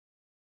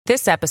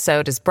This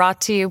episode is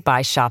brought to you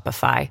by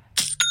Shopify.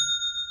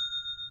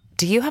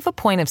 Do you have a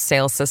point of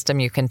sale system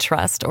you can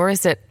trust, or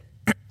is it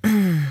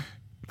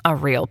a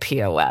real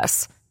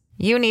POS?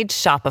 You need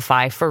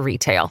Shopify for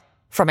retail.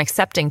 From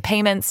accepting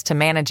payments to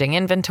managing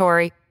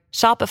inventory,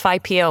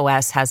 Shopify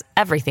POS has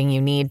everything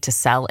you need to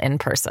sell in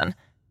person.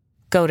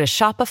 Go to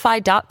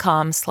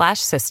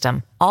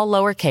shopify.com/system, all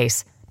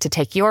lowercase, to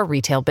take your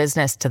retail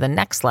business to the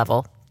next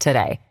level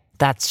today.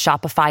 That's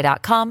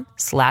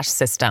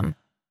shopify.com/system.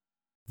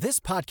 This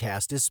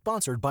podcast is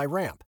sponsored by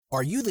Ramp.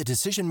 Are you the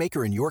decision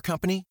maker in your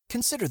company?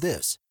 Consider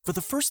this. For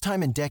the first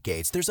time in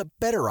decades, there's a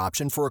better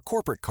option for a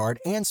corporate card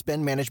and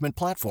spend management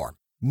platform.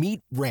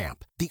 Meet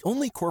Ramp, the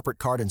only corporate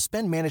card and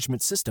spend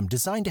management system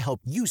designed to help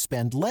you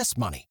spend less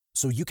money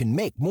so you can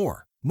make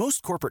more.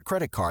 Most corporate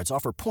credit cards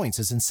offer points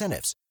as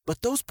incentives,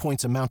 but those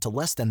points amount to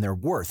less than their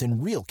worth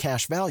in real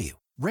cash value.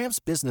 Ramp's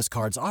business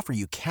cards offer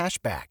you cash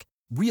back,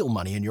 real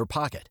money in your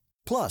pocket.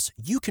 Plus,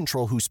 you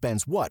control who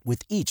spends what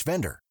with each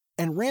vendor.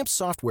 And Ramp's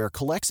software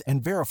collects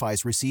and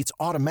verifies receipts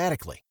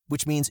automatically,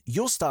 which means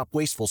you'll stop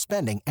wasteful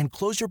spending and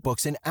close your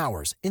books in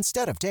hours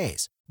instead of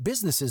days.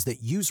 Businesses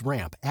that use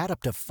Ramp add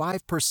up to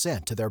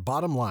 5% to their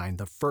bottom line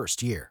the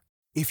first year.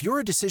 If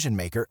you're a decision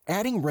maker,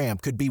 adding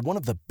Ramp could be one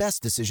of the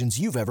best decisions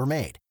you've ever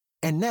made.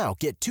 And now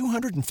get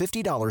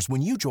 $250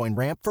 when you join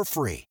Ramp for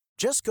free.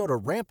 Just go to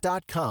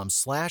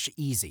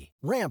ramp.com/easy.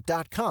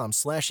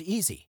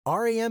 Ramp.com/easy.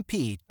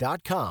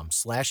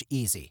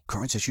 RAMP.com/easy.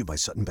 Cards issued by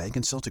Sutton Bank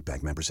and Celtic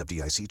Bank, members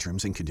FDIC.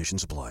 Terms and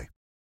conditions apply.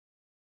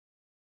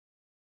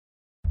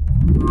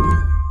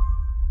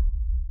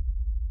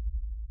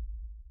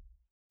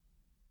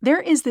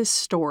 There is this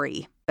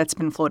story that's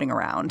been floating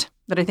around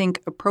that I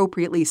think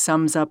appropriately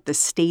sums up the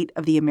state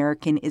of the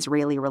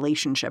American-Israeli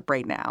relationship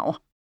right now.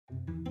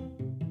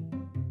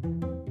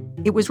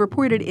 It was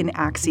reported in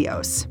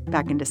Axios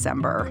back in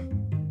December.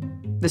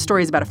 The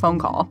story is about a phone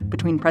call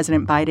between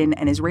President Biden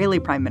and Israeli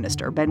Prime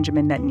Minister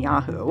Benjamin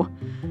Netanyahu.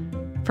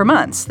 For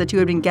months, the two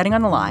had been getting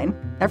on the line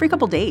every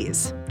couple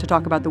days to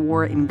talk about the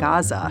war in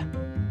Gaza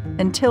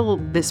until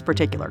this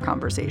particular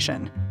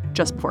conversation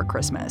just before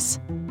Christmas.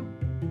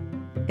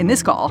 In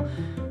this call,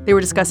 they were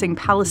discussing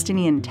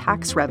Palestinian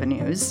tax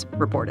revenues,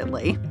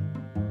 reportedly.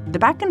 The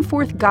back and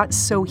forth got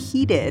so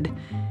heated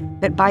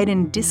that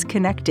Biden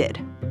disconnected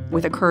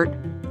with a curt,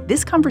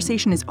 "This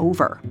conversation is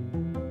over,"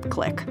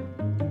 click.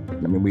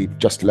 I mean, we've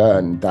just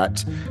learned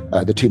that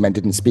the two men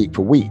didn't speak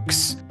for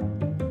weeks.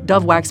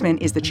 Dov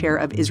Waxman is the chair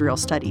of Israel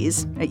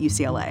Studies at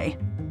UCLA.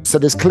 So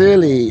there's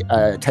clearly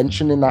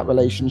tension in that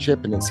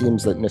relationship, and it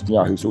seems that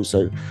Netanyahu's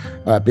also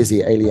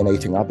busy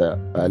alienating other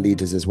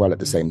leaders as well at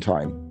the same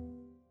time.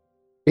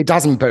 It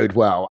doesn't bode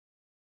well.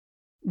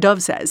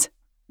 Dov says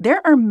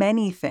there are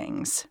many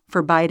things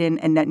for Biden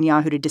and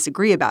Netanyahu to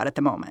disagree about at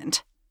the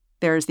moment.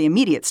 There's the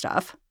immediate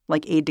stuff,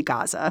 like aid to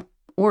Gaza,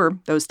 or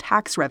those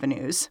tax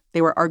revenues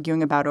they were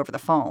arguing about over the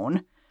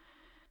phone.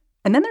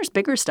 And then there's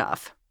bigger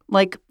stuff,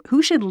 like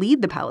who should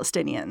lead the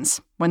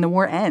Palestinians when the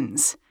war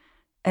ends,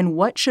 and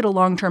what should a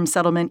long-term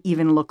settlement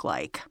even look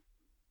like.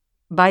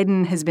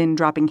 Biden has been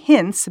dropping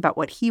hints about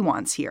what he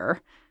wants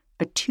here,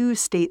 a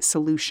two-state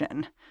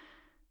solution,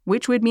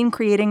 which would mean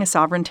creating a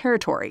sovereign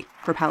territory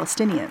for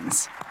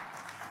Palestinians.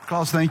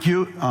 Klaus, thank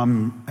you.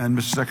 And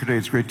Mr. Secretary,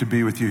 it's great to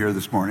be with you here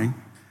this morning.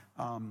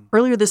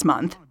 Earlier this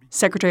month,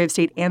 Secretary of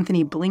State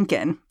Anthony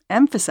Blinken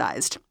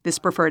emphasized this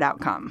preferred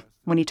outcome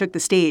when he took the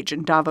stage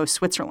in Davos,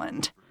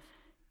 Switzerland.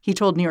 He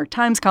told New York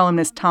Times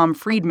columnist Tom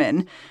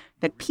Friedman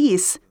that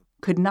peace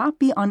could not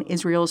be on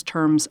Israel's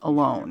terms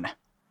alone.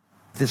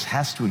 This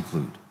has to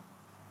include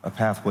a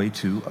pathway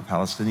to a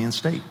Palestinian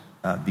state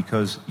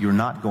because you're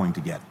not going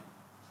to get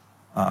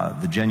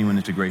the genuine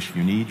integration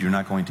you need. You're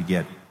not going to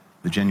get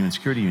the genuine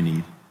security you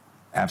need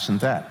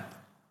absent that.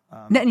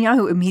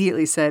 Netanyahu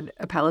immediately said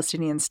a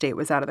Palestinian state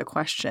was out of the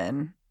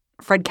question.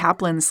 Fred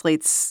Kaplan,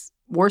 Slate's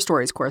War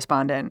Stories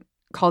correspondent,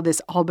 called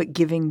this all but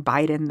giving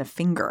Biden the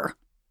finger.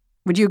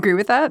 Would you agree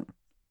with that?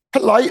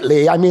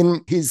 Politely. I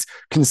mean, he's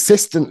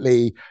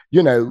consistently,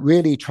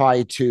 really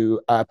tried to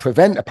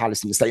prevent a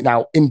Palestinian state.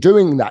 Now, in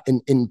doing that,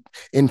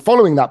 in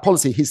following that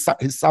policy, he's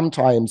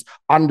sometimes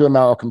under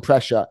American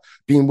pressure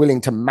being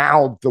willing to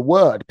mouth the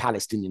word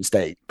Palestinian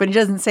state. But he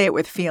doesn't say it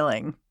with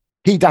feeling.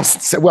 He doesn't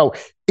say, well,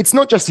 it's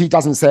not just he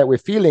doesn't say it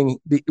with feeling.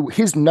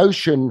 His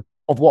notion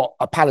of what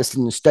a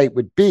Palestinian state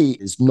would be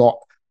is not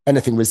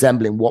anything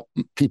resembling what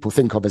people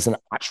think of as an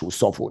actual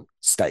sovereign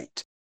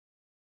state.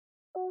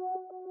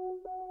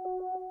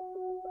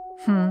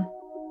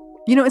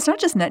 It's not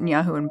just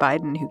Netanyahu and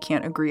Biden who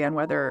can't agree on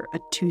whether a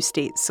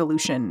two-state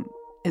solution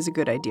is a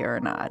good idea or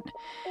not.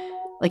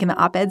 Like in the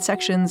op-ed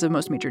sections of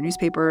most major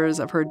newspapers,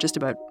 I've heard just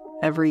about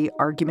every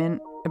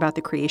argument about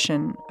the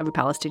creation of a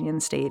Palestinian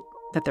state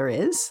that there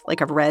is.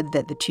 Like I've read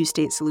that the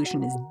two-state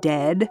solution is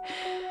dead.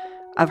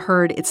 I've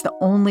heard it's the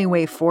only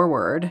way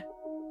forward.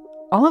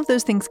 All of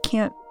those things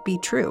can't be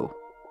true.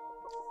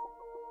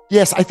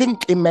 Yes, I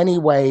think in many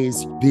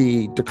ways,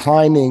 the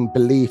declining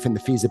belief in the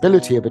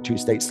feasibility of a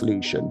two-state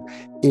solution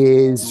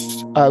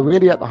is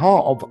really at the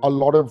heart of a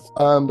lot of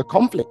the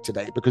conflict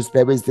today, because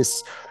there is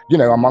this,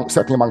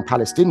 certainly among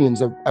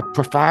Palestinians, a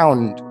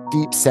profound,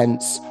 deep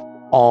sense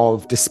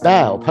of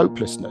despair, of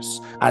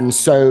hopelessness. And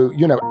so,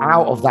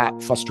 out of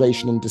that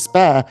frustration and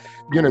despair,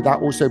 that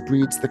also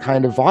breeds the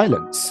kind of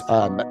violence,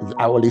 or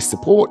at least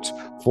support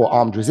for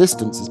armed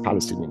resistance as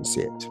Palestinians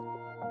see it.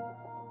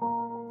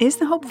 Is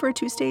the hope for a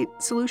two-state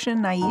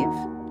solution naive?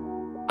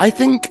 I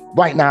think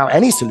right now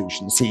any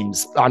solution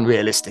seems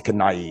unrealistic and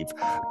naive,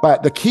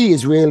 but the key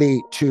is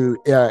really to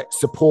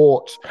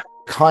support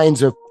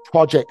kinds of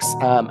projects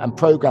and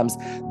programs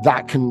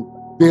that can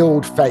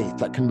build faith,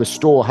 that can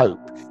restore hope.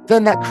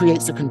 Then that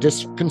creates the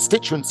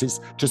constituencies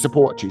to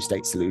support a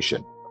two-state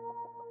solution.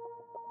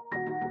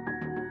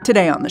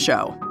 Today on the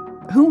show,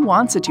 who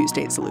wants a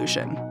two-state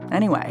solution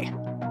anyway?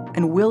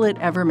 And will it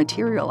ever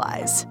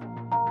materialize?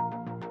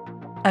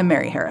 I'm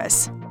Mary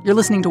Harris. You're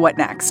listening to What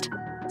Next?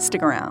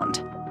 Stick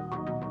around.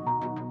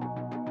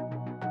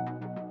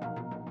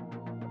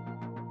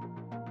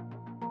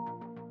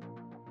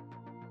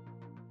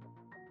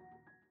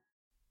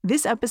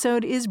 This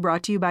episode is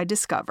brought to you by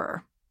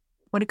Discover.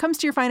 When it comes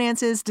to your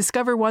finances,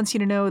 Discover wants you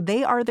to know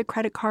they are the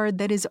credit card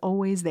that is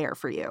always there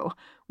for you.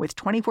 With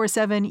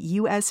 24/7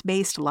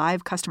 U.S.-based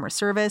live customer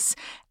service,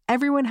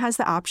 everyone has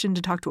the option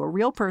to talk to a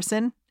real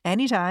person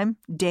anytime,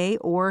 day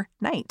or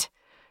night.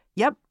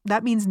 Yep,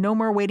 that means no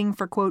more waiting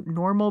for, quote,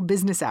 normal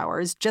business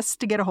hours just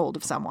to get a hold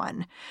of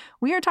someone.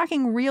 We are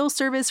talking real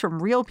service from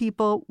real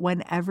people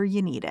whenever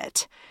you need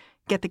it.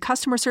 Get the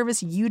customer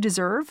service you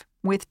deserve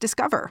with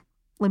Discover.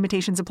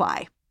 Limitations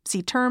apply.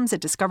 See terms at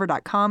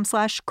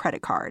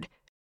discover.com/creditcard.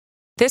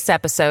 This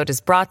episode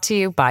is brought to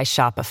you by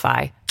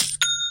Shopify.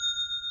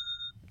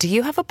 Do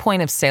you have a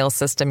point of sale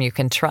system you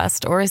can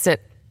trust, or is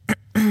it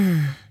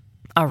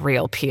a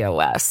real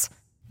POS?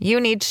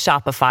 You need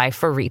Shopify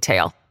for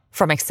retail.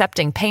 From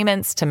accepting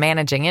payments to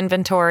managing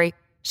inventory,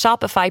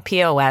 Shopify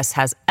POS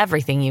has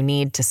everything you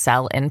need to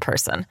sell in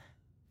person.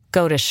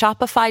 Go to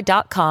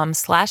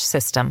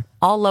shopify.com/system,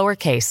 all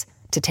lowercase,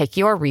 to take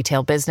your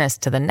retail business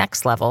to the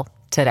next level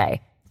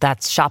today.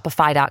 That's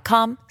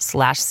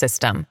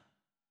shopify.com/system.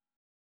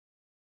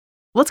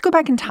 Let's go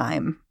back in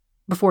time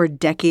before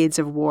decades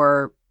of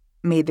war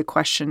made the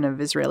question of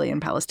Israeli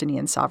and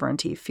Palestinian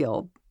sovereignty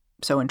feel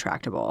so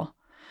intractable.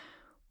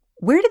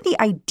 Where did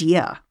the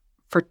idea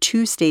for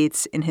two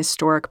states in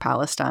historic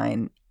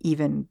Palestine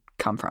even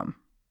come from?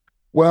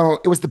 Well,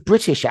 it was the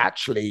British,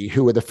 actually,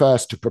 who were the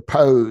first to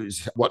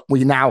propose what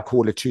we now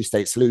call a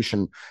two-state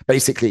solution,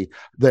 basically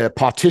the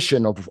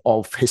partition of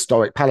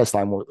historic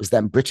Palestine. Well, it was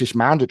then British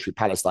mandatory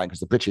Palestine, because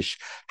the British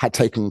had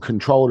taken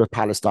control of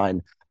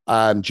Palestine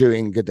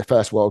during the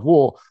First World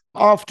War.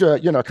 After,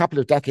 a couple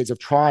of decades of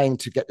trying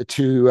to get the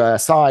two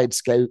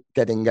sides,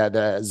 getting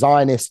the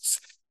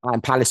Zionists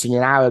and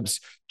Palestinian Arabs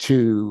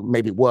to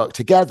maybe work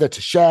together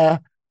to share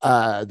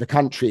the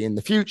country in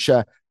the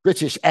future,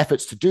 British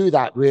efforts to do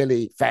that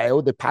really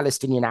failed. The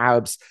Palestinian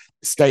Arabs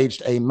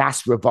staged a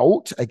mass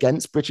revolt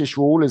against British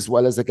rule as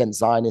well as against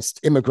Zionist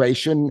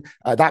immigration.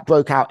 That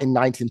broke out in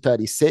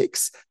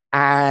 1936.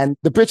 And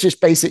the British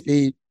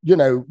basically,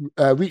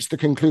 reached the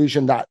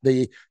conclusion that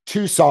the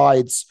two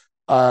sides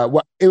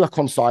were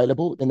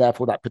irreconcilable, and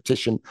therefore that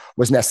petition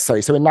was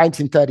necessary. So in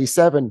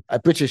 1937, a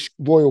British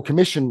Royal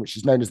Commission, which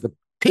is known as the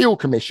Peel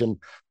Commission,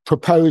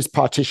 proposed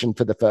partition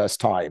for the first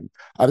time.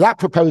 That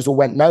proposal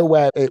went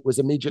nowhere. It was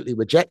immediately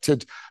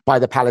rejected by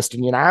the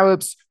Palestinian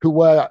Arabs, who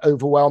were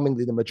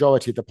overwhelmingly the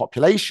majority of the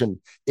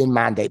population in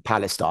Mandate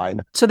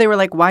Palestine. So they were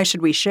like, why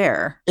should we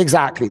share?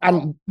 Exactly.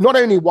 And not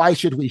only why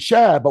should we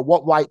share, but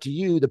what right do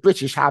you, the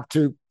British, have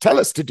to tell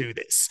us to do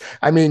this?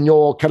 I mean,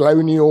 you're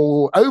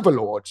colonial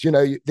overlords.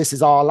 This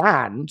is our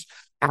land,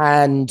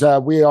 and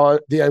we are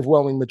the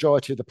overwhelming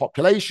majority of the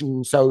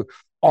population. So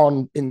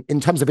in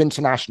terms of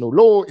international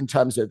law, in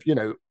terms of,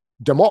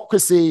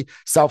 democracy,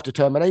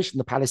 self-determination,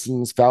 the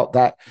Palestinians felt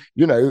that,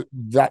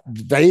 that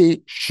they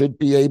should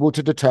be able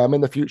to determine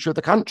the future of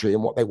the country.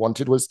 And what they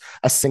wanted was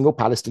a single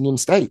Palestinian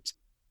state.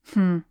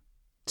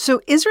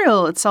 So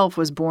Israel itself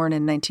was born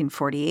in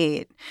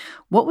 1948.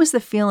 What was the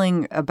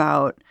feeling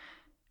about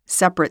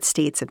separate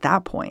states at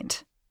that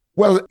point?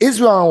 Well,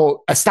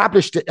 Israel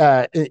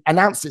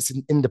announced its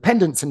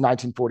independence in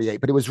 1948,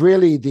 but it was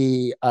really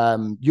the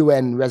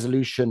UN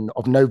resolution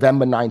of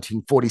November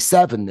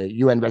 1947, the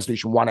UN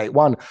resolution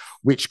 181,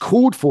 which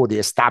called for the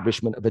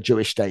establishment of a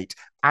Jewish state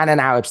and an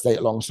Arab state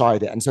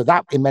alongside it. And so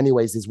that, in many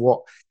ways, is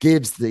what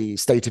gives the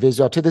state of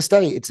Israel to this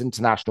day its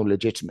international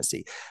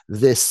legitimacy,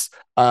 this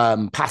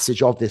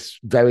passage of this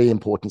very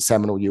important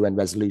seminal UN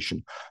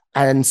resolution.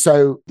 And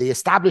so the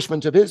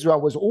establishment of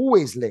Israel was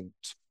always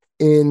linked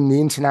in the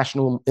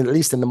international, at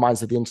least in the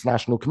minds of the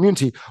international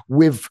community,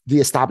 with the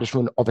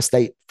establishment of a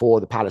state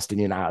for the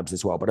Palestinian Arabs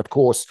as well. But of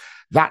course,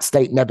 that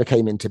state never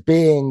came into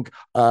being.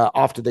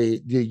 After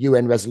the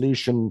UN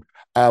resolution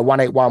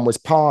 181 was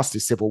passed,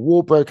 a civil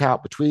war broke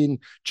out between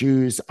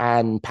Jews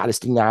and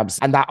Palestinian Arabs,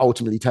 and that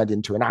ultimately turned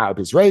into an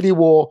Arab-Israeli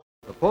war.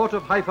 The port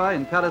of Haifa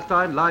in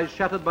Palestine lies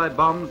shattered by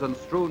bombs and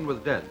strewn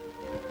with dead.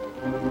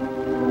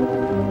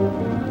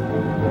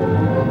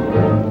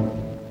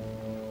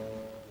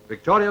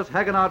 Victorious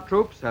Haganah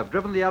troops have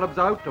driven the Arabs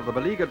out of the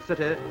beleaguered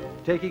city,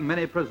 taking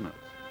many prisoners.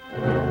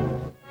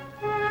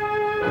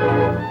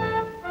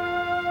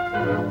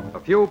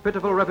 A few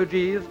pitiful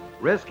refugees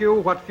rescue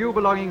what few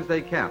belongings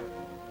they can.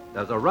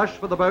 There's a rush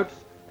for the boats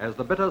as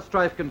the bitter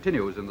strife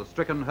continues in the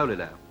stricken Holy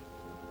Land.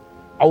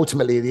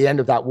 Ultimately, at the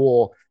end of that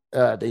war,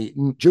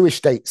 the Jewish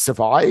state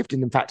survived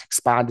and, in fact,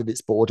 expanded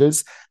its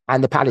borders,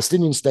 and the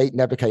Palestinian state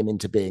never came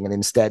into being. And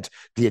instead,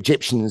 the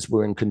Egyptians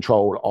were in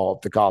control of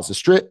the Gaza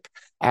Strip,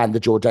 and the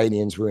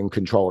Jordanians were in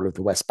control of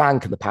the West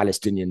Bank, and the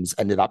Palestinians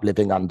ended up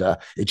living under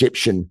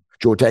Egyptian,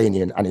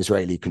 Jordanian, and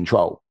Israeli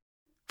control.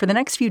 For the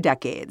next few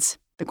decades,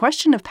 the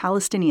question of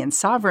Palestinian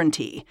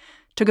sovereignty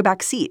took a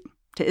back seat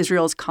to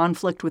Israel's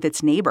conflict with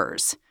its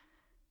neighbors.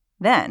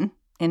 Then,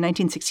 in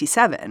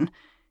 1967,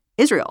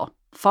 Israel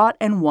fought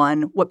and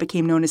won what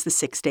became known as the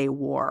Six-Day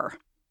War.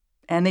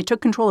 And they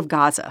took control of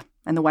Gaza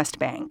and the West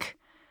Bank.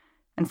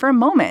 And for a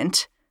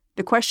moment,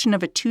 the question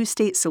of a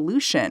two-state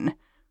solution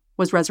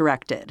was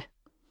resurrected.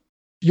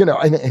 You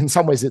know, in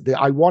some ways, the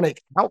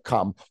ironic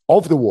outcome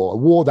of the war, a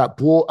war that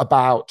brought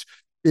about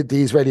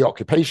the Israeli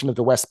occupation of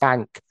the West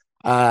Bank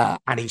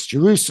and East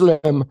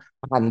Jerusalem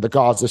and the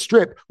Gaza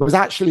Strip, was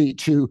actually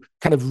to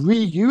kind of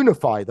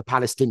reunify the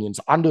Palestinians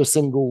under a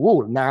single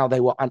rule. Now they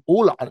were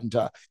all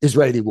under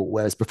Israeli rule,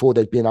 whereas before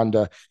they'd been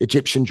under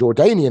Egyptian,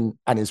 Jordanian,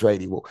 and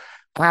Israeli rule.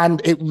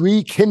 And it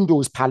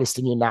rekindles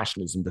Palestinian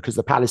nationalism because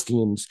the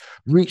Palestinians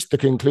reached the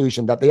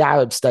conclusion that the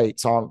Arab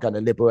states aren't going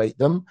to liberate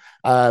them,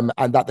 and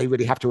that they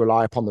really have to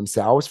rely upon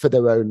themselves for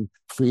their own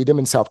freedom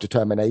and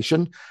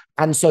self-determination.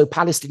 And so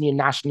Palestinian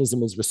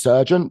nationalism is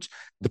resurgent.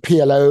 The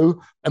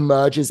PLO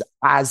emerges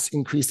as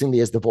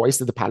increasingly as the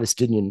voice of the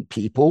Palestinian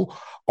people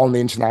on the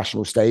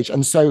international stage.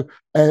 And so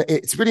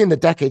it's really in the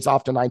decades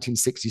after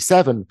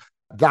 1967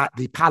 that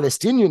the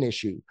Palestinian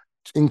issue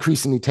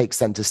increasingly takes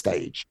center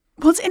stage.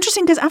 Well, it's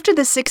interesting because after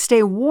the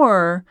Six-Day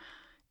War,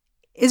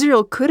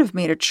 Israel could have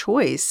made a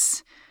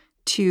choice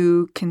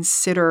to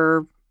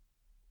consider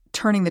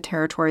turning the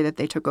territory that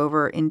they took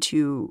over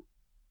into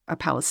a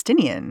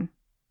Palestinian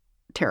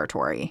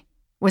territory.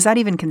 Was that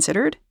even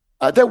considered?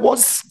 There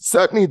was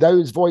certainly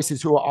those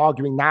voices who are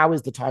arguing now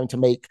is the time to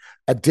make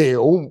a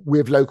deal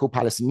with local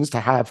Palestinians to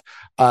have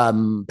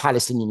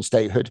Palestinian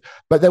statehood.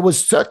 But there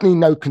was certainly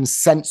no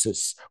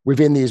consensus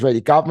within the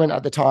Israeli government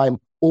at the time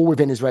or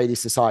within Israeli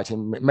society.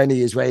 And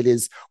many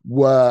Israelis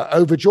were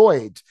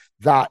overjoyed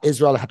that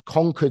Israel had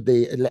conquered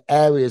the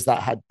areas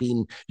that had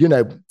been, you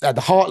know, at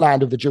the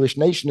heartland of the Jewish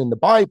nation in the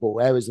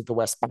Bible, areas of the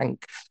West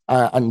Bank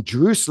and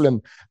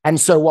Jerusalem. And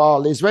so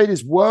while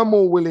Israelis were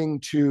more willing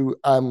to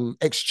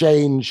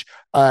exchange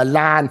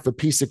land for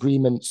peace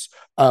agreements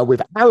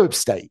with Arab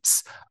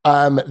states,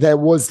 there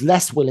was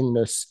less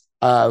willingness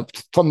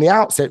from the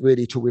outset,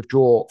 really, to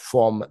withdraw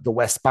from the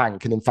West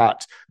Bank. And in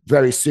fact,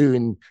 very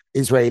soon,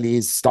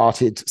 Israelis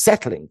started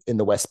settling in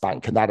the West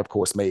Bank. And that, of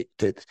course, made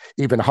it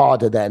even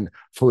harder then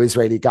for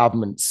Israeli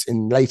governments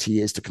in later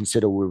years to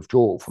consider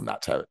withdrawal from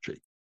that territory.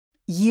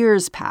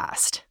 Years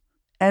passed.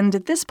 And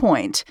at this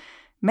point,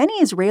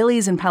 many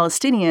Israelis and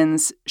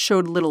Palestinians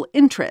showed little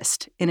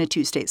interest in a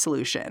two-state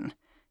solution.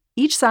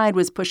 Each side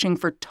was pushing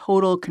for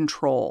total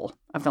control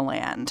of the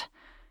land.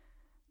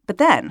 But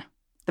then,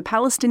 the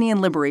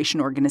Palestinian Liberation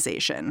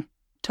Organization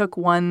took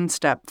one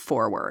step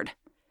forward.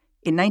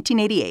 In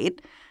 1988,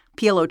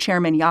 PLO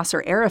chairman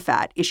Yasser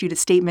Arafat issued a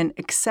statement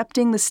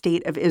accepting the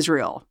state of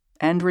Israel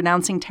and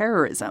renouncing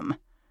terrorism.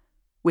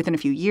 Within a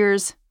few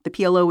years, the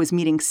PLO was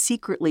meeting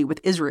secretly with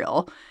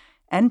Israel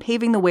and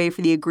paving the way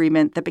for the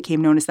agreement that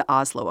became known as the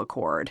Oslo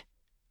Accord.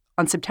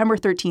 On September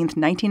 13,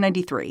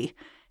 1993,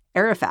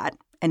 Arafat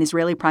and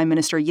Israeli Prime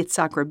Minister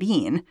Yitzhak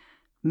Rabin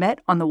met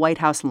on the White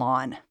House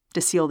lawn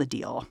to seal the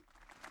deal.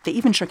 They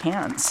even shook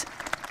hands.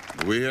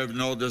 We have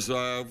no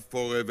desire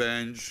for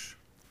revenge.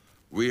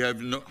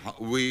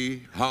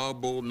 We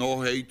harbor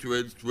no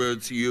hatred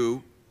towards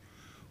you.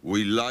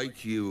 We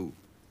like you,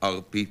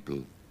 our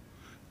people.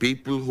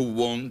 People who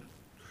want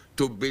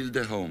to build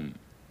a home,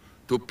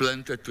 to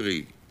plant a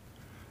tree,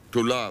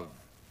 to love,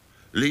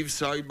 live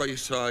side by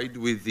side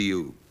with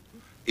you,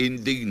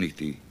 in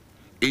dignity,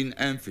 in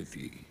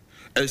empathy,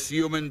 as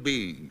human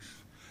beings,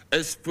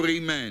 as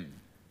free men.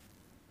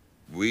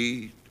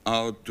 We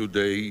are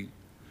today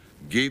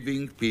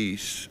giving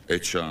peace a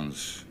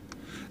chance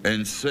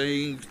and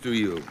saying to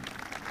you,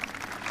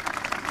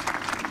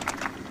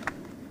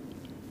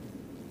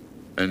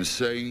 and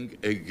saying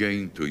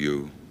again to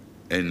you,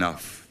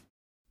 enough.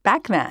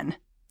 Back then,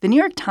 the New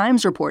York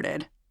Times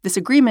reported this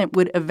agreement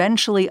would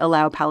eventually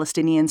allow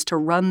Palestinians to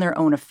run their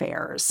own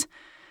affairs.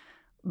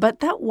 But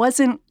that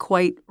wasn't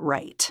quite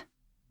right,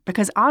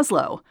 because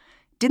Oslo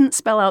didn't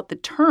spell out the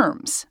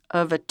terms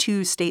of a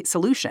two-state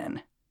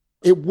solution.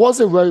 It was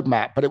a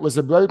roadmap, but it was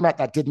a roadmap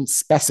that didn't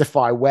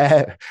specify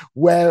where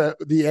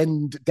the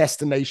end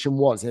destination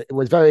was. It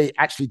was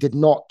actually did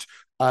not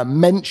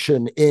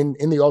mention in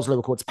the Oslo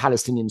Accords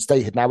Palestinian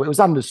statehood. Now, it was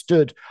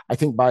understood, I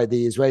think, by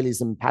the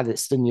Israelis and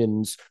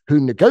Palestinians who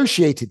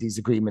negotiated these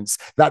agreements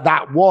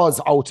that was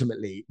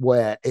ultimately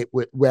where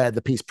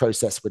the peace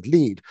process would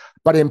lead.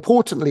 But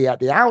importantly, at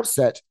the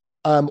outset,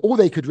 all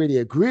they could really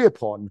agree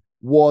upon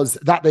was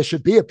that there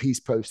should be a peace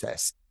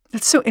process.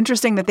 It's so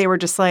interesting that they were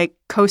just like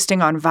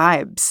coasting on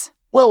vibes.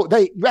 Well,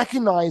 they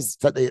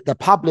recognized that the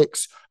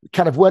publics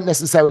kind of weren't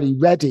necessarily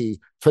ready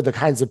for the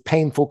kinds of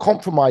painful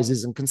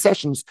compromises and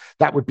concessions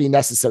that would be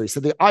necessary. So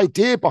the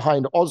idea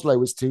behind Oslo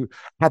was to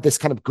have this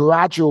kind of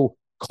gradual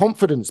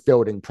confidence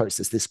building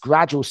process, this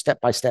gradual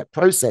step-by-step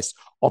process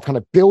of kind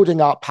of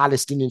building up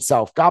Palestinian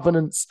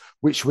self-governance,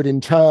 which would in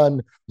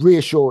turn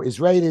reassure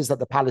Israelis that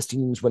the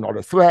Palestinians were not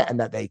a threat and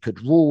that they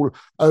could rule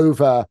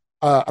over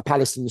a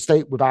Palestinian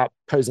state without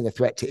posing a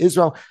threat to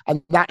Israel.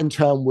 And that in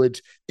turn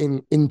would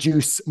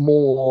induce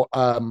more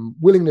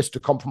willingness to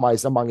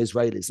compromise among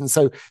Israelis. And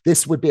so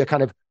this would be a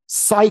kind of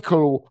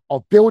cycle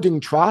of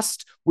building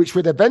trust, which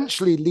would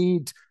eventually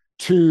lead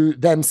to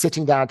them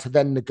sitting down to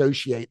then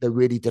negotiate the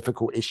really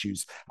difficult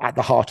issues at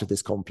the heart of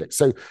this conflict.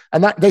 So,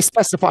 and that they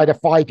specified a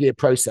 5-year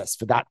process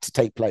for that to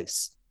take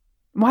place.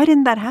 Why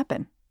didn't that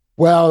happen?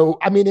 Well,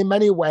 I mean, in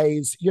many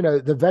ways,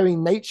 the very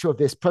nature of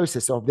this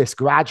process, of this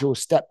gradual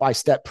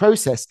step-by-step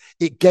process,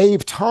 it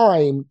gave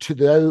time to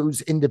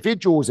those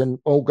individuals and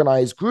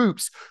organized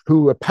groups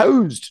who were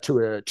opposed to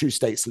a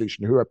two-state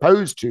solution, who were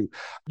opposed to,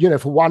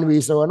 for one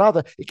reason or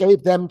another, it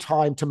gave them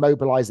time to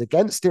mobilize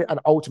against it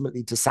and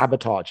ultimately to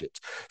sabotage it.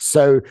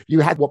 So you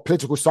had what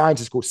political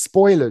scientists call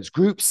spoilers,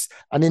 groups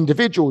and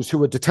individuals who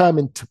were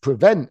determined to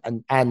prevent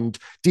and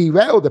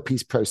derail the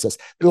peace process.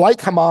 Like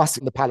Hamas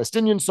in the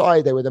Palestinian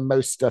side, they were the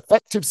most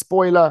effective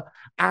spoiler,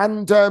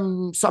 and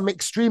some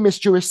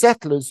extremist Jewish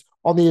settlers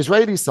on the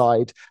Israeli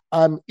side,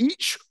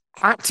 each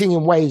acting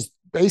in ways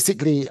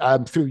basically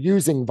through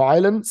using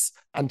violence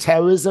and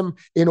terrorism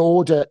in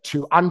order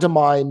to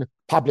undermine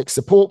public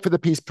support for the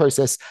peace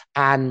process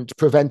and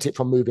prevent it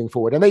from moving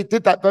forward. And they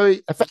did that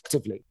very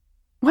effectively.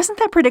 Wasn't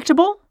that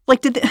predictable?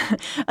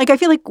 I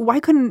feel like, why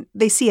couldn't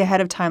they see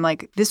ahead of time,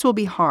 like, this will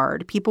be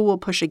hard, people will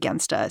push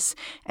against us,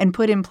 and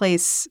put in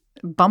place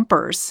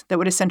bumpers that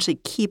would essentially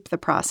keep the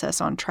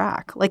process on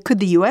track? Like, could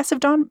the U.S.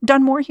 have done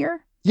more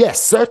here?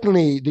 Yes,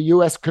 certainly the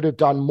US could have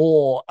done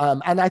more.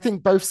 And I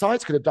think both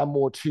sides could have done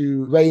more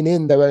to rein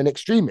in their own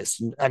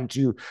extremists and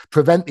to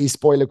prevent these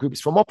spoiler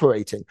groups from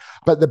operating.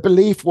 But the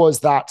belief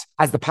was that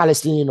as the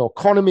Palestinian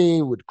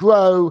economy would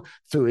grow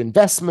through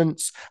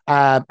investments,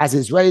 as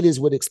Israelis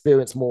would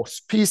experience more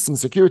peace and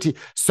security,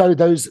 so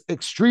those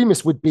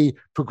extremists would be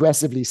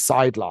progressively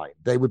sidelined.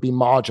 They would be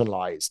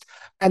marginalized.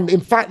 And in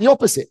fact, the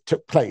opposite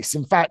took place.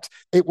 In fact,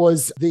 it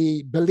was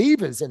the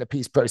believers in a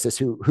peace process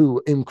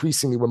who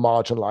increasingly were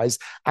marginalized.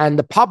 And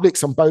the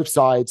publics on both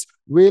sides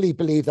really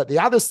believed that the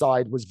other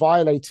side was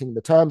violating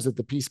the terms of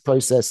the peace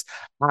process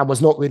and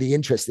was not really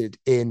interested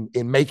in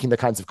making the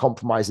kinds of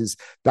compromises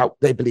that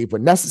they believed were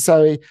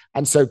necessary.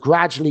 And so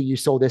gradually you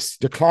saw this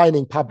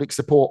declining public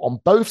support on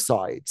both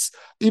sides,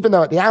 even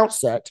though at the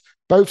outset,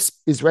 both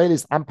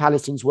Israelis and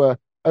Palestinians were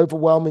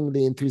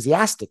overwhelmingly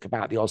enthusiastic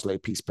about the Oslo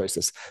peace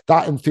process.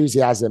 That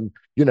enthusiasm,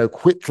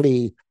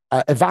 quickly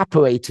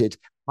evaporated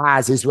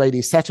as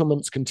Israeli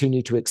settlements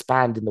continued to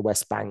expand in the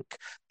West Bank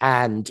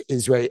and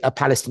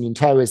Palestinian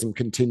terrorism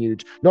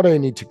not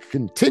only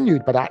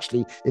continued, but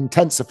actually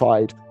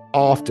intensified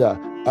after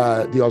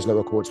the Oslo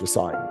Accords were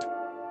signed.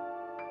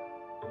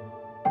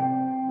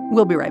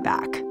 We'll be right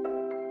back.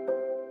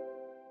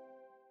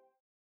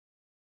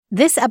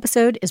 This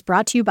episode is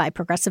brought to you by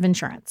Progressive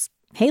Insurance.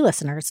 Hey,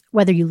 listeners,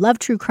 whether you love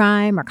true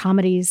crime or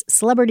comedies,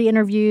 celebrity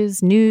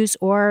interviews, news,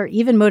 or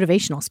even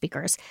motivational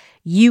speakers,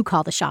 you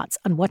call the shots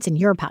on what's in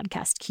your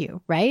podcast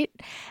queue, right?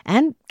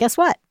 And guess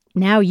what?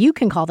 Now you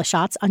can call the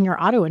shots on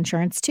your auto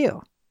insurance,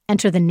 too.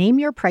 Enter the Name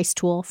Your Price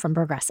tool from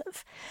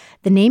Progressive.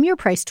 The Name Your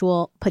Price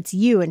tool puts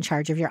you in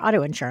charge of your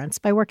auto insurance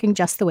by working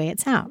just the way it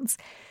sounds.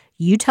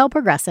 You tell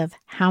Progressive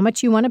how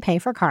much you want to pay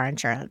for car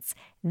insurance.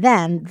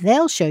 Then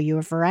they'll show you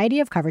a variety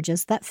of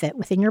coverages that fit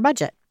within your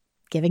budget,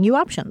 giving you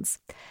options.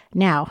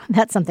 Now,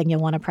 that's something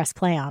you'll want to press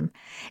play on.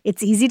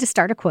 It's easy to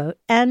start a quote,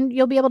 and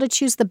you'll be able to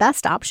choose the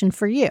best option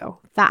for you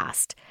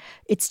fast.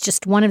 It's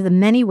just one of the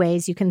many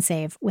ways you can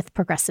save with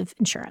Progressive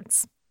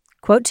Insurance.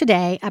 Quote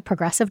today at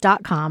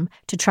Progressive.com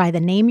to try the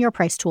Name Your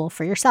Price tool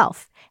for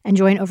yourself and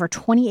join over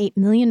 28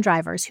 million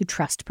drivers who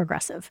trust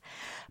Progressive.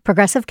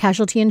 Progressive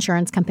Casualty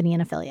Insurance Company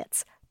and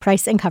Affiliates.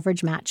 Price and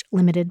coverage match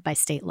limited by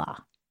state law.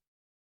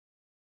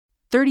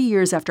 30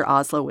 years after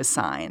Oslo was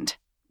signed,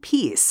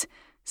 peace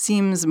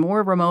seems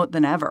more remote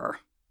than ever.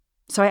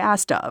 So I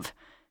asked Dov,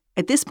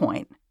 at this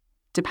point,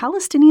 do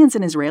Palestinians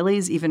and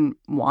Israelis even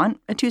want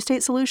a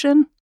two-state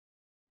solution?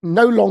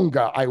 No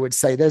longer, I would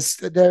say.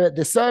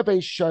 The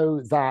surveys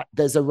show that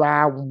there's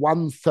around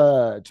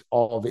 1/3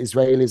 of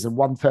Israelis and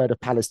 1/3 of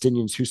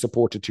Palestinians who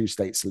support a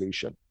two-state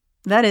solution.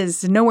 That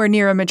is nowhere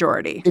near a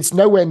majority. It's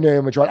nowhere near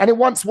a majority. And it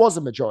once was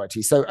a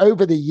majority. So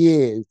over the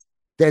years,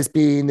 there's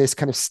been this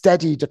kind of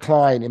steady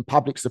decline in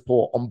public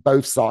support on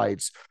both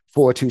sides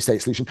for a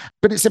two-state solution.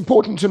 But it's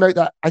important to note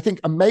that I think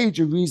a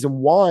major reason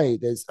why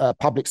there's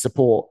public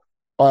support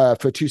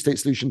for a two-state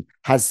solution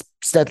has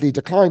steadily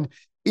declined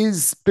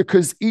is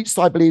because each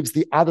side believes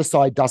the other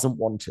side doesn't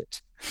want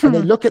it. And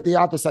they look at the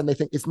other side and they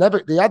think it's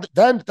never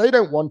then they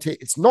don't want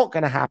it. It's not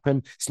going to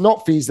happen. It's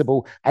not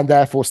feasible. And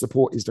therefore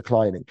support is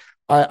declining.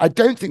 I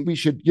don't think we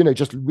should,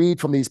 just read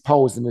from these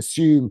polls and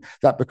assume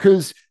that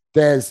because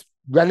there's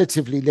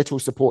relatively little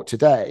support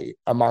today,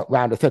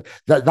 around a third,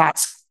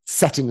 that's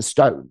set in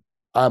stone.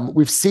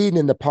 We've seen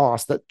in the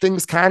past that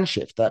things can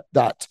shift,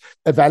 that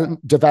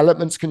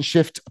developments can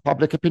shift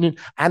public opinion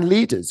and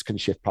leaders can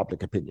shift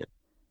public opinion.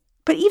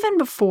 But even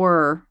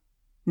before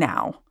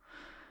now,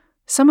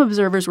 some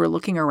observers were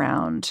looking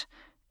around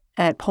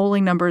at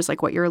polling numbers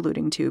like what you're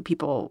alluding to,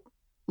 people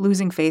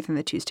losing faith in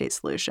the two-state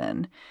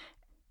solution.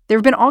 There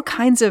have been all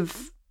kinds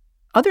of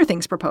other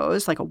things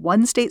proposed, like a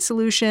one-state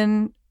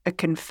solution, a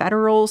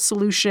confederal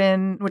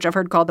solution, which I've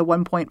heard called the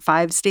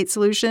 1.5 state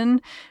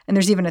solution. And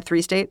there's even a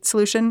 3-state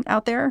solution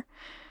out there.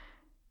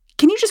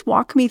 Can you just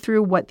walk me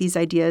through what these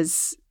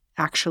ideas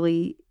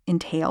actually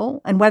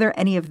entail and whether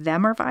any of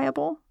them are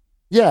viable?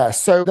 Yeah,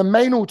 so the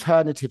main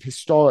alternative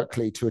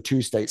historically to a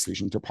two-state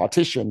solution, to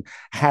partition,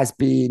 has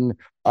been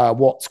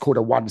what's called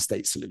a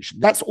one-state solution.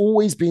 That's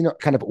always been a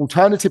kind of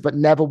alternative, but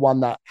never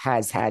one that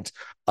has had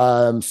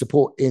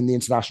support in the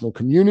international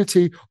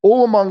community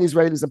or among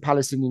Israelis and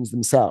Palestinians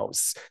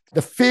themselves.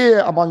 The fear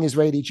among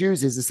Israeli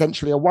Jews is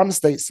essentially a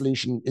one-state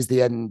solution is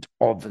the end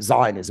of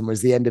Zionism,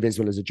 was the end of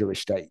Israel as a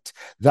Jewish state.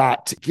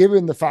 That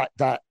given the fact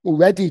that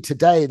already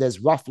today they're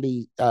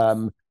roughly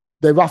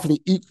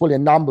equal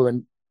in number,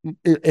 and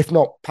if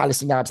not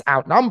Palestinian Arabs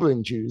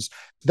outnumbering Jews,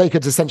 they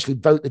could essentially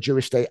vote the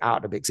Jewish state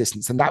out of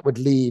existence. And that would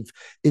leave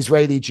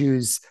Israeli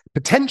Jews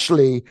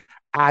potentially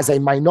as a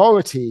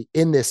minority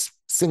in this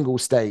single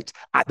state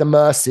at the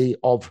mercy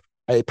of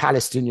a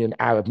Palestinian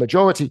Arab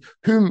majority,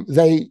 whom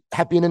they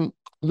have been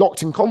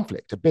locked in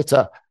conflict, a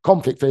bitter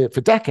conflict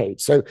for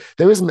decades. So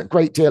there isn't a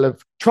great deal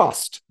of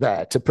trust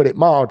there, to put it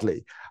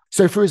mildly.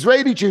 So for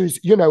Israeli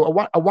Jews,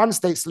 a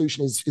one-state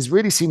solution is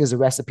really seen as a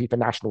recipe for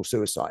national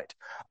suicide,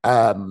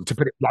 to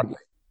put it bluntly.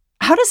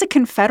 How does a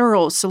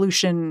confederal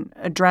solution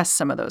address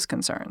some of those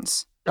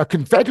concerns? A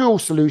confederal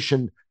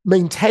solution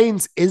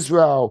maintains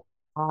Israel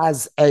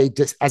as a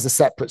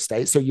separate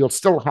state. So you'll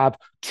still have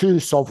two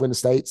sovereign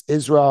states,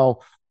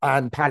 Israel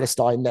and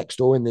Palestine next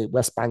door in the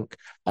West Bank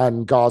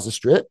and Gaza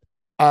Strip.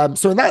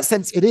 So in that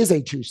sense, it is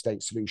a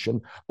two-state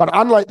solution. But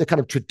unlike the kind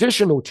of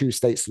traditional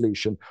two-state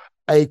solution,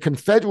 a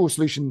confederal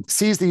solution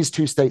sees these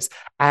two states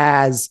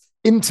as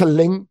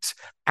interlinked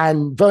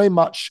and very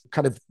much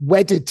kind of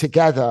wedded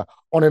together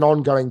on an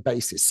ongoing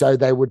basis. So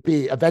there would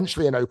be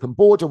eventually an open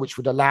border, which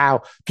would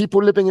allow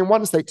people living in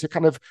one state to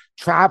kind of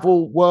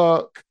travel,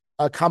 work,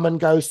 come and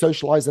go,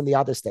 socialize in the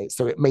other states.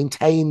 So it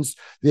maintains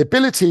the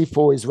ability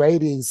for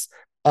Israelis,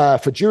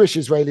 for Jewish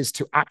Israelis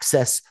to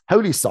access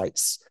holy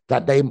sites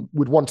that they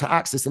would want to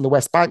access in the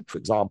West Bank, for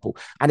example.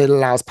 And it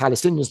allows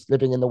Palestinians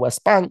living in the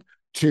West Bank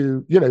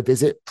to,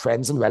 visit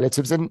friends and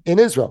relatives in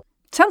Israel.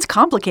 Sounds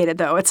complicated,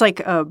 though. It's like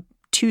a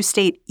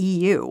two-state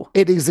EU.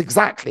 It is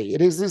exactly.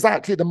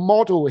 The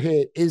model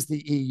here is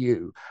the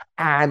EU,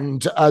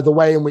 and the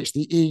way in which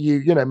the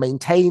EU,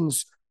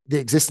 maintains the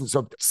existence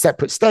of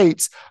separate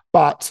states,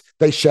 but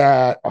they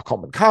share a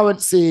common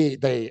currency.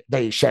 They're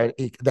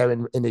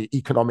in the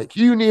economic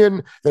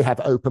union. They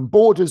have open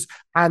borders,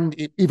 and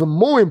even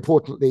more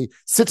importantly,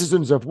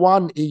 citizens of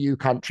one EU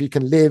country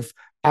can live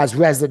as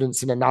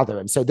residents in another.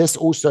 And so this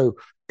also,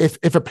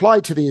 if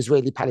applied to the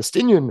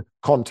Israeli-Palestinian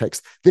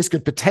context, this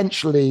could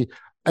potentially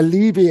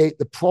alleviate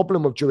the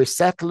problem of Jewish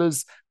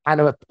settlers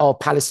and of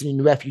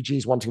Palestinian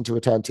refugees wanting to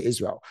return to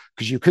Israel.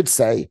 Because you could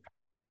say,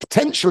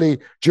 potentially,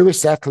 Jewish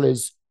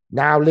settlers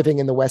now living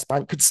in the West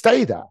Bank could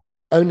stay there,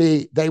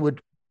 only they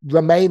would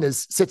remain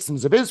as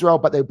citizens of Israel,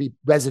 but they would be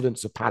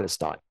residents of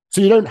Palestine. So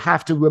you don't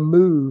have to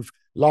remove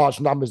large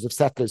numbers of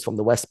settlers from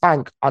the West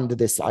Bank under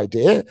this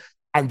idea.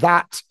 And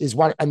that is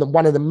one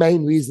of the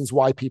main reasons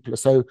why people are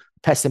so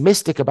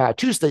pessimistic about a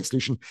two-state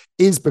solution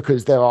is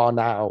because there are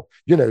now,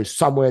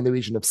 somewhere in the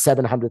region of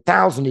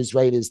 700,000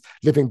 Israelis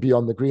living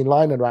beyond the Green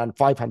Line and around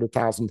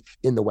 500,000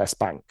 in the West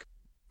Bank.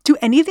 Do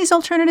any of these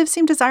alternatives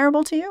seem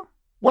desirable to you?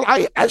 Well,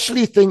 I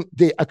actually think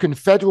a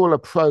confederal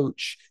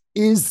approach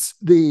is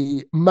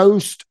the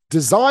most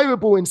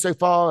desirable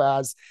insofar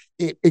as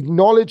it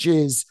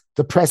acknowledges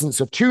the presence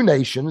of two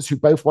nations who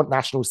both want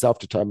national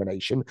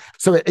self-determination.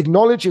 So it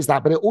acknowledges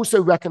that, but it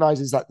also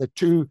recognizes that the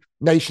two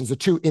nations are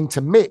too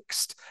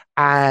intermixed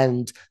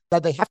and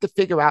that they have to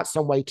figure out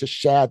some way to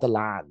share the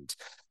land.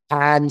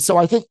 And so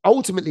I think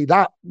ultimately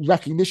that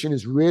recognition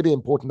is really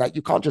important, that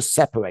you can't just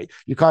separate.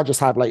 You can't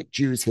just have like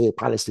Jews here,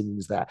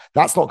 Palestinians there.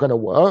 That's not going to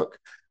work.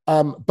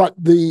 But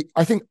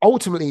I think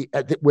ultimately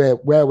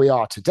where we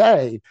are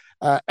today,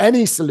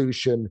 any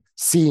solution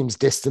seems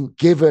distant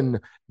given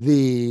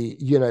the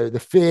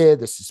fear,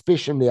 the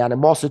suspicion, the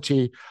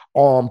animosity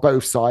on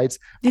both sides.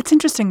 It's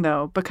interesting,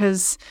 though,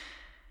 because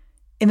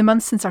in the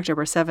months since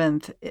October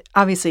 7th,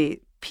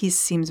 obviously peace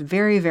seems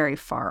very, very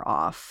far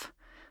off.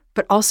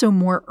 but also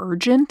more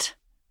urgent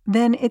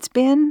than it's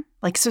been?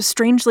 Like, so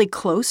strangely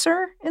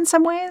closer in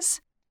some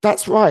ways?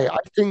 That's right. I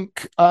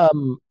think,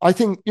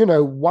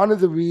 one of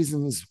the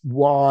reasons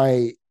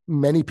why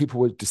many people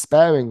were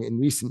despairing in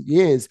recent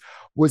years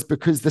was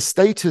because the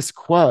status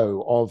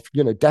quo of,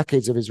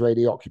 decades of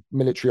Israeli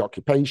military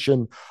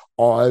occupation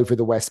over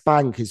the West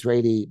Bank,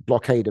 Israeli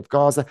blockade of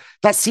Gaza,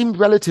 that seemed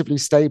relatively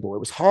stable. It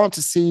was hard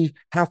to see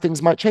how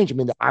things might change. I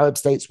mean, the Arab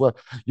states were,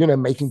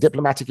 making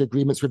diplomatic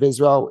agreements with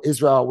Israel.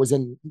 Israel was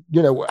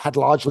had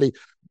largely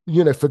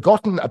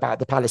forgotten about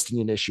the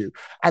Palestinian issue,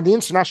 and the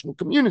international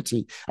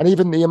community and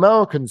even the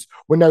Americans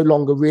were no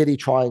longer really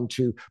trying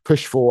to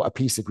push for a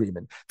peace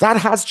agreement. That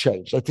has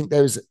changed. I think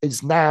there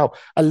is now,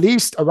 at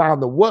least around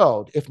the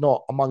world, if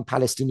not among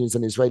Palestinians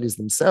and Israelis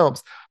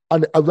themselves,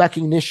 a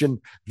recognition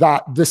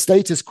that the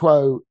status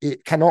quo,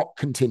 it cannot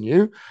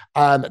continue.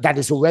 That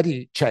is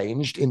already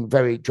changed in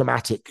very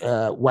dramatic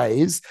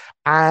ways,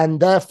 and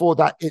therefore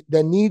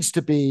there needs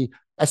to be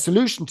a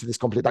solution to this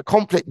conflict, that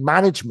conflict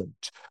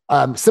management,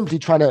 simply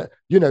trying to,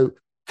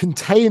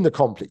 contain the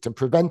conflict and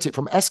prevent it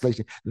from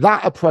escalating.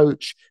 That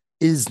approach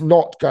is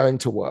not going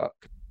to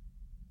work.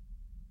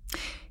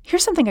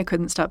 Here's something I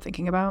couldn't stop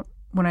thinking about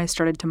when I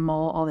started to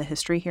mull all the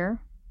history here.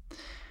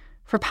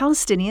 For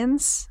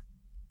Palestinians,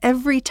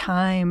 every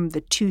time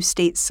the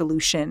two-state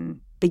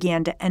solution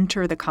began to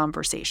enter the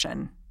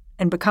conversation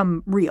and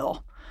become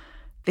real,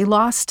 they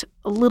lost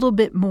a little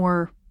bit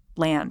more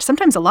land,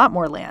 sometimes a lot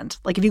more land.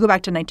 Like if you go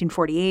back to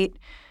 1948,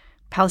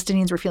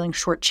 Palestinians were feeling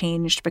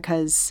shortchanged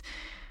because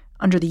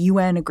under the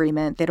UN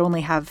agreement, they'd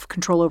only have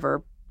control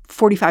over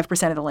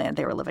 45% of the land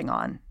they were living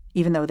on,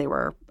 even though they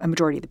were a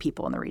majority of the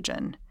people in the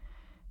region.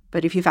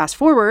 But if you fast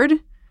forward,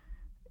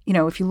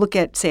 if you look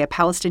at, say, a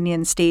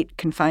Palestinian state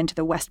confined to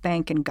the West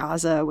Bank and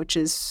Gaza, which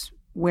is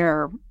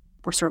where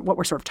what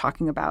we're sort of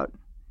talking about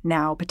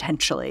now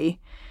potentially,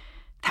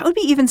 that would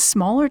be even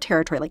smaller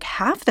territory, like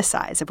half the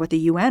size of what the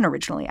UN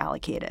originally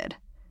allocated.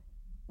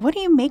 What do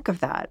you make of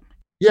that?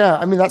 Yeah,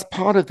 I mean, that's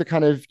part of the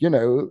kind of, in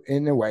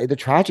a way, the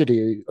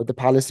tragedy of the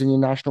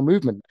Palestinian national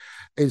movement.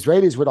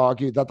 Israelis would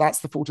argue that that's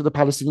the fault of the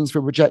Palestinians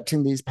for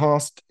rejecting these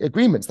past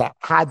agreements, that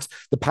had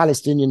the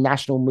Palestinian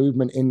national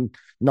movement in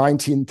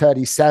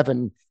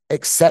 1937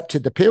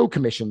 accepted the Peel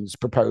Commission's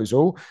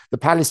proposal, the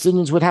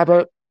Palestinians would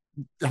have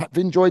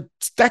enjoyed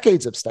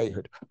decades of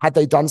statehood. Had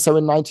they done so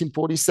in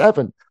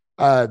 1947,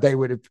 they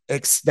would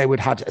have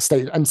had a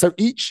state. And so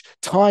each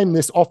time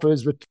this offer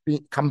has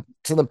come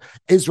to them,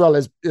 Israel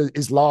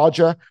is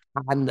larger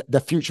and the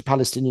future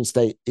Palestinian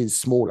state is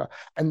smaller.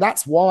 And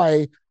that's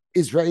why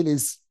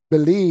Israelis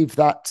believe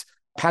that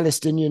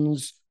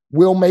Palestinians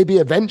will maybe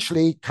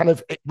eventually kind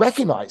of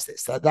recognize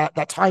this,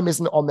 that time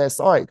isn't on their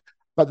side.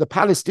 But the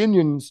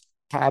Palestinians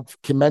have,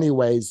 in many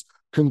ways,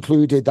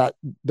 concluded that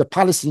the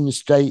Palestinian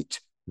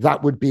state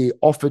that would be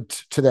offered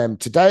to them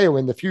today or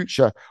in the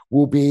future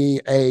will be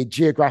a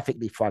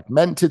geographically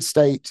fragmented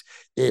state.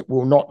 It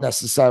will not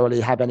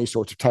necessarily have any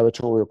sort of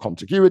territorial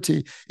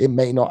contiguity. It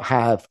may not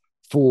have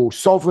full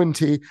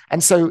sovereignty.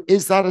 And so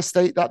is that a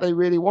state that they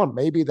really want?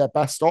 Maybe their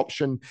best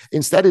option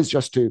instead is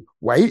just to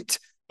wait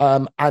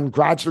and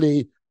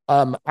gradually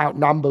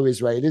outnumber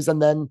Israelis.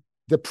 And then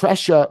the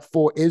pressure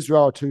for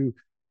Israel to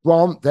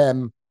grant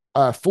them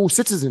full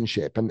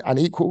citizenship and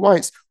equal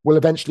rights will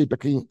eventually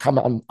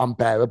become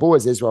unbearable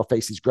as Israel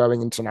faces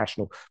growing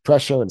international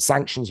pressure and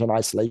sanctions and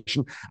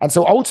isolation. And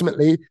so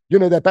ultimately,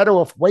 they're better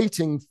off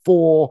waiting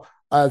for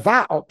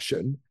that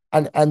option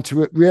and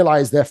to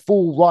realize their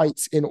full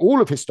rights in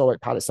all of historic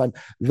Palestine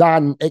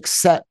than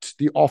accept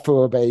the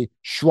offer of a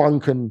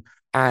shrunken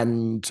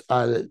and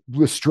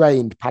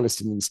restrained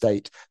Palestinian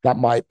state that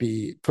might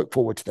be put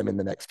forward to them in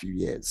the next few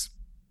years.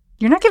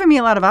 You're not giving me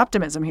a lot of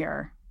optimism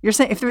here. You're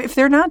saying if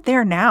they're not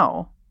there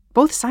now,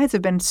 both sides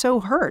have been so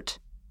hurt.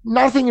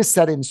 Nothing is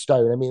set in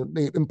stone. I mean,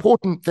 the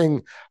important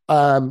thing,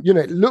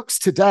 it looks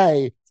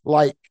today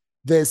like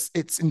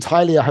it's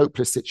entirely a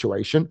hopeless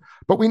situation.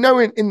 But we know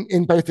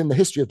in both in the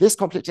history of this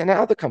conflict and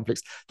other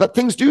conflicts that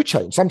things do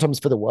change, sometimes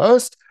for the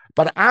worst.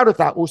 But out of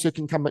that also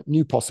can come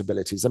new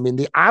possibilities. I mean,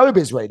 the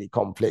Arab-Israeli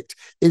conflict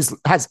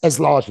has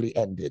largely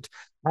ended.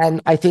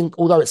 And I think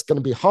although it's going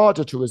to be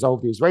harder to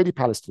resolve the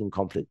Israeli-Palestinian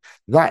conflict,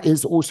 that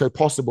is also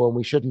possible, and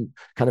we shouldn't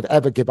kind of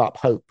ever give up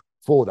hope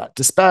for that.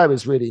 Despair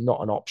is really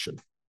not an option.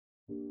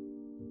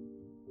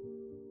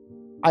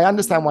 I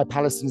understand why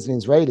Palestinians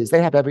and Israelis,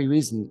 they have every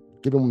reason,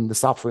 given the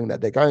suffering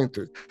that they're going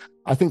through.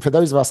 I think for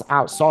those of us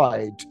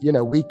outside,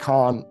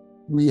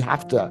 we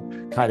have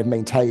to kind of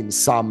maintain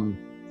some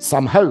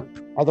hope.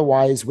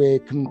 Otherwise, we're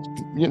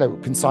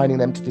consigning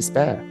them to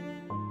despair.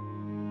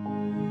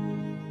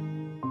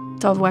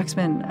 Dov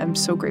Waxman, I'm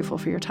so grateful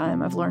for your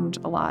time. I've learned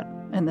a lot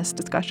in this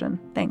discussion.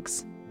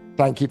 Thanks.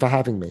 Thank you for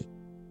having me.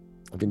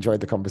 I've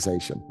enjoyed the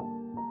conversation.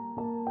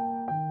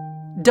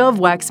 Dov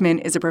Waxman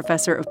is a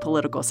professor of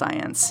political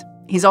science.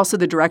 He's also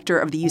the director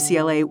of the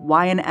UCLA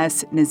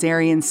Y&S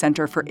Nazarian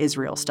Center for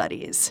Israel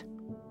Studies.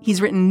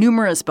 He's written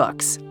numerous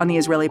books on the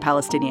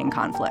Israeli-Palestinian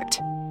conflict,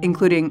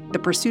 including The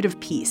Pursuit of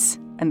Peace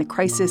and the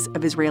Crisis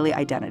of Israeli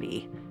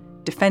Identity,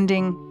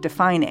 Defending,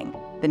 Defining,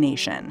 The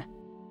Nation.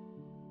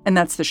 And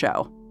that's the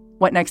show.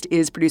 What Next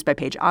is produced by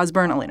Paige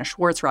Osborne, Elena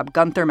Schwartz, Rob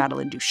Gunther,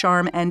 Madeline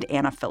Ducharme, and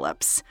Anna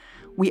Phillips.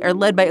 We are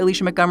led by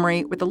Alicia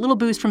Montgomery with a little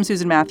boost from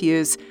Susan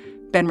Matthews.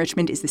 Ben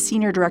Richmond is the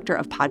Senior Director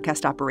of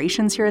Podcast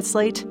Operations here at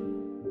Slate.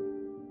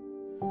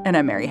 And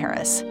I'm Mary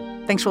Harris.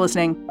 Thanks for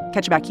listening.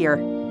 Catch you back here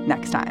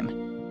next time.